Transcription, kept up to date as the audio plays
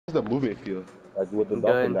the movement feel? Like with the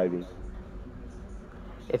dolphin Good. diving.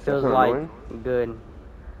 It That's feels not like annoying? good.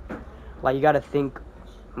 Like you gotta think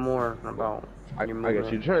more about your I guess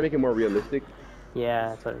movement. you're trying to make it more realistic. Yeah,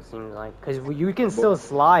 that's what it seems like. Cause you can But still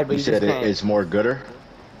slide, but You you just said can't. it's more gooder?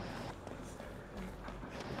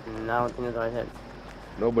 No, I don't think that's what I said.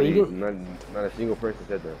 But nobody, you can not a single person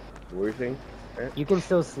said that. What were you saying? Right? you can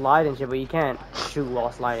still slide and shit, but you can't shoot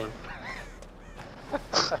while sliding. You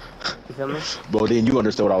feel me? Well, then you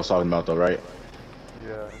understood what I was talking about, though, right?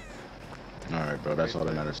 Yeah. Alright, bro, that's all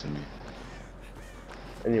that matters to me.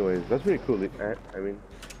 Anyways, that's pretty cool. I mean,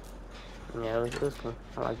 Yeah, it was cool.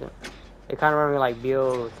 I liked it. It kind of reminded me like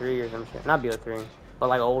BO3 or some shit. Not BO3, but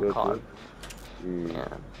like old BO3? COD. Yeah.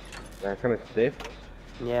 that kind of stiff.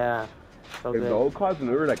 Yeah. So If the good. old cards when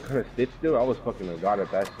we were like kind of stiff still, I was fucking a god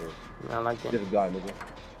at that shit. I liked it. Just a god, nigga.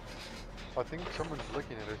 I think someone's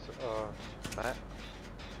looking at us, Matt,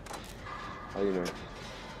 How you know?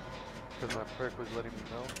 because my perk was letting me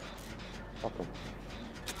know. Fuck 'em.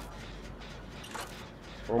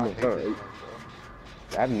 I Almost hate done. this map,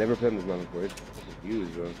 bro. I've never played this map before. It's fucking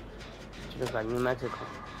huge, bro. It's just like New Mexico.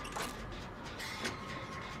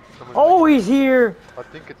 Someone's Oh, looking- he's here! I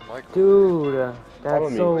think it's Michael. Dude, Follow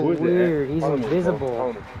that's me. so Who is it? weird. He's Follow me, follow invisible. me.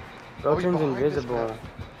 Oh, he's Roten's behind this invisible. man.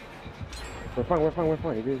 We're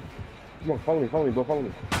fine, dude. Come on, follow me, bro, follow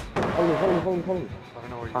me. Follow me. I don't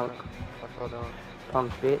know where you Punk. went. I fell down.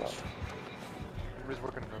 Punk bitch. I'm just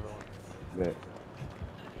working another one. Bet.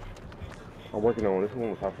 I'm working on one. This one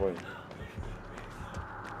was halfway. I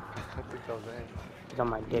think that was the end. He's on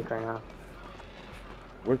my dick right now.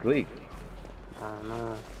 Where's Leak? I don't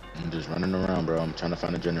know. I'm just running around, bro. I'm trying to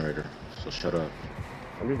find a generator. So shut up.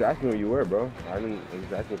 I'm just asking where you were, bro. I'm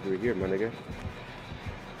just asking if you were here, my nigga.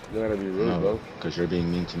 You gotta be rude, No, bro. because you're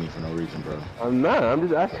being mean to me for no reason, bro. I'm not. I'm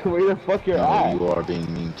just asking where the fuck you're No, at. you are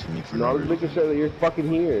being mean to me for No, no I'm just reason. making sure that you're fucking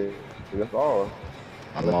here. And that's all.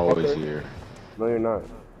 I'm always here. No, you're not.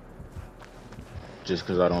 Just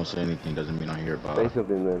because I don't say anything doesn't mean I'm here, Say Bob.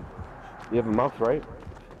 something then. You have a mouth, right?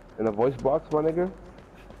 And a voice box, my nigga?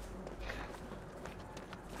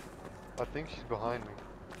 I think she's behind me.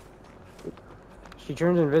 She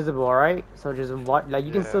turns invisible, alright? So just watch, like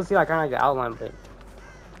you can Yeah. still see like kind of like the outline, but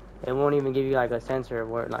it won't even give you like a sensor of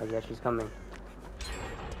where like yeah she's coming.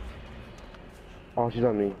 Oh, she's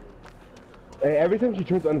on me. Hey, every time she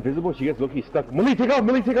turns invisible, she gets low-key stuck. Malik, take off!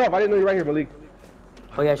 Malik, take off! I didn't know you're right here, Malik.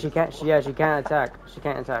 Oh yeah, she can't. She can't attack. She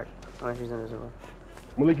can't attack when she's invisible.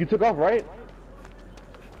 Malik, you took off, right?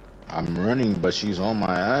 I'm running, but she's on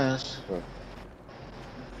my ass. Huh.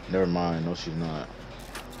 Never mind. No, she's not.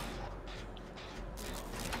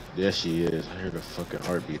 Yes, she is. I hear the fucking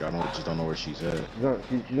heartbeat. Just don't know where she's at.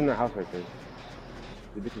 She's in the house right there.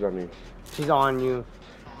 The bitch is on me. She's on you.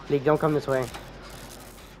 League, don't come this way.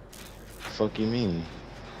 Fuck you mean?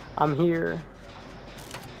 I'm here.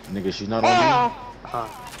 Nigga, she's not on me?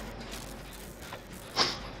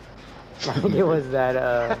 I think it was that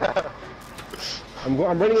I'm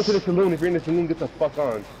running into the saloon. If you're in the saloon, get the fuck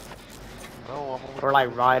on. No, I'm only. or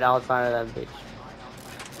like right outside of that bitch.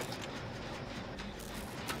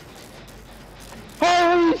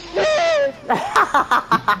 Holy shit!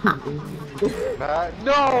 Matt,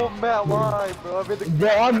 no, Matt, why, bro? I'm in the. Bro,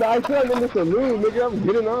 I said I'm in the saloon, nigga. I'm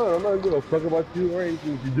getting on. I'm not gonna give a fuck about you or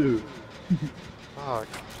anything you do. Fuck.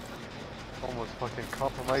 Almost fucking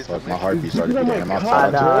compromised Fuck, the my mission. heartbeat started Oh my beating. I'm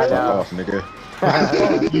God, outside. bro. Fuck off, nigga.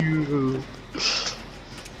 Fuck you.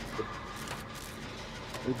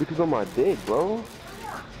 This bitch is on my dick, bro.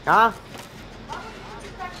 Huh?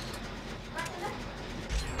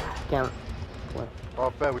 Can't. What? Oh, I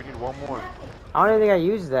bet we need one more. I don't even think I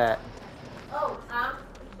used that.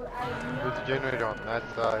 There's a generator on that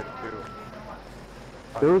side,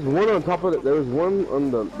 too. There was one on top of it. There was one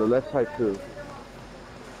on the left side too.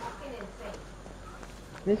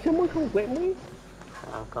 Did someone come get me?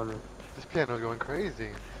 I'm coming. This piano's going crazy.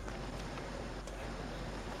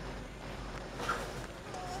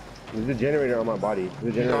 There's a generator on my body.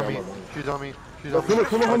 There's a She's generator on on me. my body. She's on me. She's No, on me.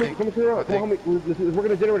 come on, homie. Come on, clear out. Come on, homie. We're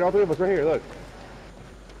gonna generate all three of us right here. Look.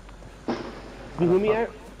 Can you heal me at?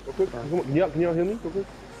 Real quick. Can y'all heal me? Real quick.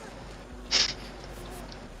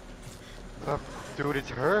 Dude, it's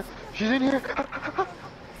her. She's in here.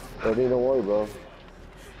 Oh, don't worry, bro.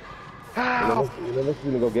 One of us is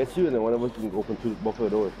gonna go get you, and then one of us can open both of the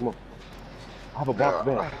doors. Come on. I have a box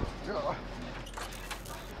bed.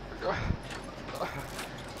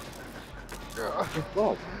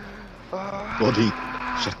 Fuck. Bodhi,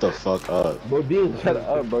 shut the fuck up. Bodine, shut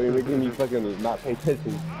up, bro. You're making me fucking not pay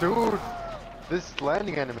attention. Dude, this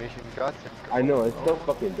landing animation got him. I know, it's so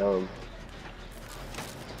fucking dumb.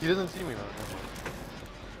 He doesn't see me though.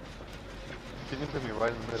 He's gonna put me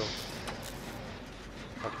right in the middle.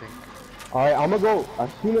 I think. Alright, I'm gonna go,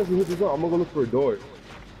 as soon as he hits this up, I'm gonna go look for a door.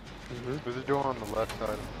 There's a door on the left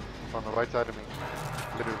side. On the right side of me.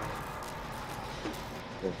 Literally.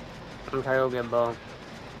 I'm trying to go get Bo.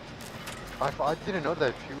 I didn't know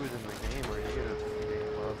that she was in the game or he was in the game.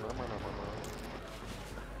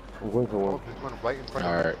 I'm going for Oh, one. there's one right in front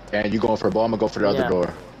of me. Alright, and you going for a ball, I'm gonna go for the Yeah. other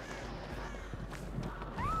door.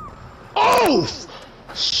 Oh!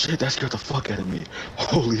 Shit, that scared the fuck out of me.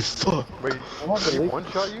 Holy fuck. Wait, she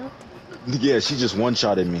one-shot you? Yeah, she just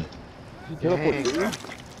one-shotted me. She teleported me.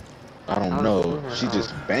 I don't I know. don't see her. She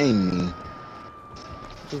just banged me.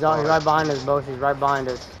 She's right behind us, Bo. She's right behind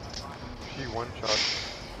us. She one-shot.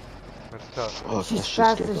 That's tough. Fuck, She's that shit fast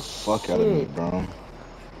scared the as fuck out of me, shit. bro.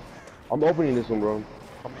 I'm opening this one, bro.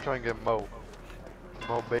 I'm gonna try and get Mo.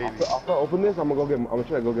 Mo baby. After I open this, I'm gonna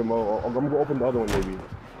try to go get Mo. I'm gonna go open the other one, maybe.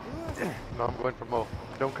 No, I'm going for Mo.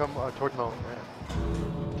 Don't come towards Mo. Man.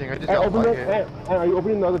 Dang, I just Hey, got open my it. hand. Hey, are you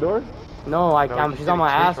opening the other door? No, No, I'm, she's she's on my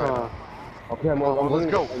getting chased right asshole. now. Okay, I'm Mo, going. let's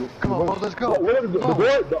go. Come on, Mo, let's go. One of the Mo.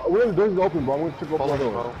 door is open, bro. I'm gonna check open Follow the me,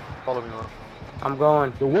 other one. Mo. Follow me, Mo. I'm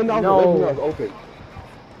going. The one that was No. open.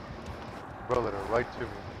 Brother, right to me.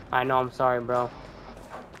 I know, I'm sorry, bro.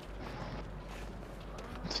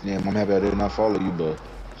 Damn, I'm happy I did not follow you, but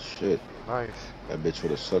shit, Nice. that bitch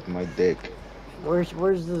would have sucked my dick.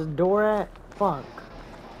 Where's the door at? Fuck.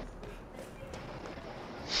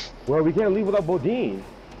 Well, we can't leave without Bodine.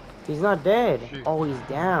 He's not dead. Shoot. Oh, he's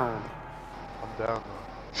down. I'm down.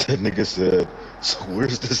 That nigga said, so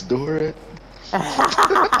where's this door at?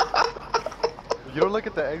 You don't look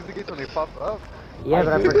at the exit gates when they pop up? Yeah,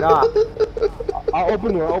 but I forgot. I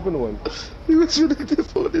opened one. He was really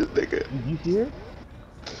dip on this nigga. Did you see her?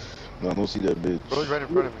 No, I don't see that bitch. Bro's right in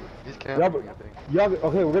front of me. He's Yeah, camping, but I think. yeah,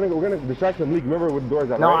 okay, we're gonna distract them. Leak. Remember where the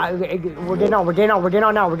doors at? No, right? we're getting on. We're getting on. We're getting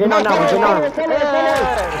on now. We're getting on now. We're getting on. Follow us.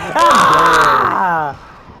 Ah!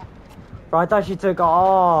 Bro, I thought she took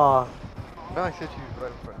off. No, I said she was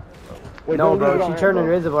right in front. Wait, No, don't leave bro, it she on turned her,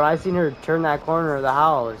 bro. invisible. I seen her turn that corner of the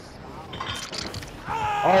house.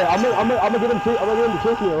 Alright, I'm gonna get him to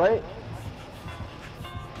chase me, right?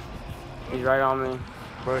 He's right on me.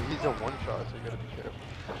 Bro, he's a one-shot, so you gotta be careful.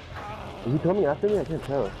 Is he coming after me? I can't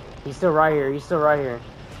tell. He's still right here. He's still right here.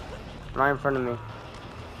 Right in front of me.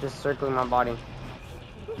 Just circling my body.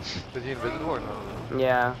 Is he invisible or no?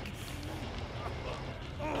 Yeah.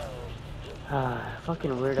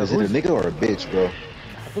 Fucking weirdo. Is it a nigga or a bitch, bro?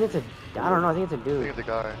 I think it's a. I don't know. I think it's a I think dude. it's a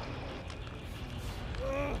guy.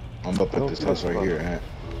 I'm up at this house right here, Ant.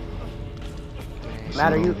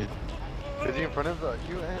 Matt, are you? Is he in front of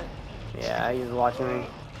you, Ant? Yeah, he's watching me.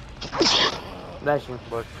 Bless you.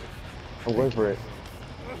 But I'm going for it.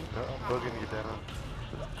 Bro's gonna get down.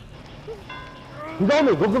 He's on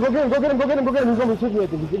me. Go get him. He's gonna chase me. I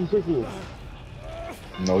think he's chasing me.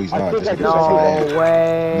 No, he's I not. think This I nigga's know. in front of No Ant.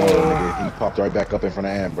 way. No, nigga, he popped right back up in front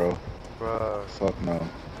of Ant, bro. Bruh, Fuck no.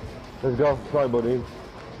 Let's go. Sorry, Bodine.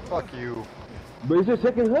 fuck you. But it's your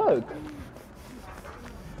second hook.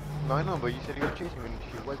 No, I know, but you said you were chasing me when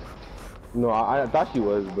she wasn't. No, I thought she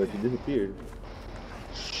was, but she disappeared.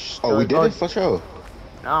 Oh, we did it? For sure.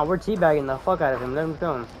 Nah, we're teabagging the fuck out of him. Let him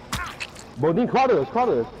kill him. Bodine, caught us.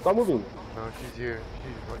 Stop moving. No, she's here.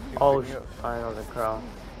 She's Oh, picking up. I know the crow.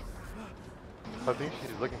 I think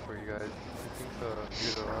she's looking for you guys. She thinks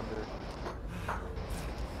you're around there.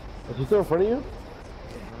 Is she still in front of you?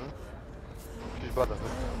 She's about to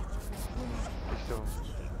hook now. She's still.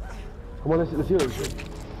 Come on, let's heal her.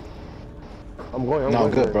 I'm going. No,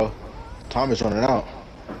 I'm going good, for it. bro. Time is running out.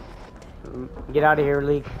 Get out of here,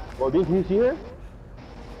 Leak. Bodine, can you see her?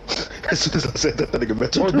 As soon as I said that, that nigga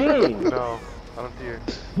mentioned her. Bodine! No, I don't see her.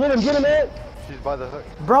 Get him, man! She's by the hook.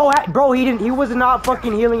 Bro, he was not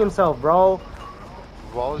fucking healing himself, bro.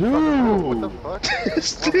 Wall is fucking. What the fuck?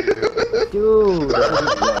 Dude.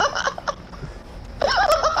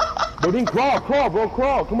 Bodine, crawl, bro,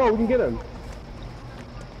 crawl. Come on, we can get him.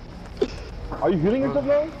 Are you healing yourself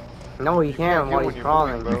now? No, you can't do while when he's you're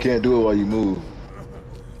crawling. moving, You can't do it while you move.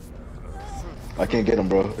 I can't get him,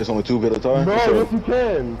 bro. It's only 2 bit at a time. No, For sure. yes you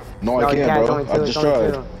can. No, No, I you can't, can't. It's bro. only two, I it's just only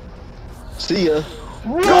tried. two. See ya.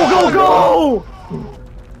 Go!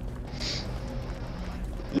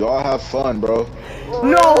 Y'all have fun, bro.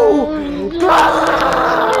 No!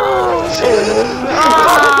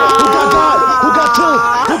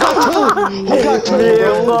 Who got two, Me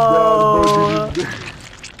and bro? Bo.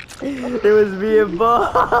 It was me and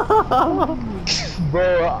Bo.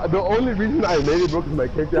 Bro, the only reason I made it, bro, because my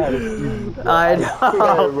character had a speed. I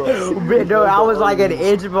know. Dude, I was like an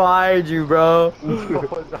inch behind you, bro.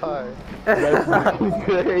 Was I? That's fucking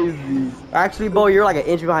crazy. Actually, Bo, you're like an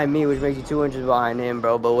inch behind me, which makes you 2 inches behind him,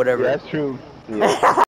 bro. But whatever. Yeah, that's true. Yeah.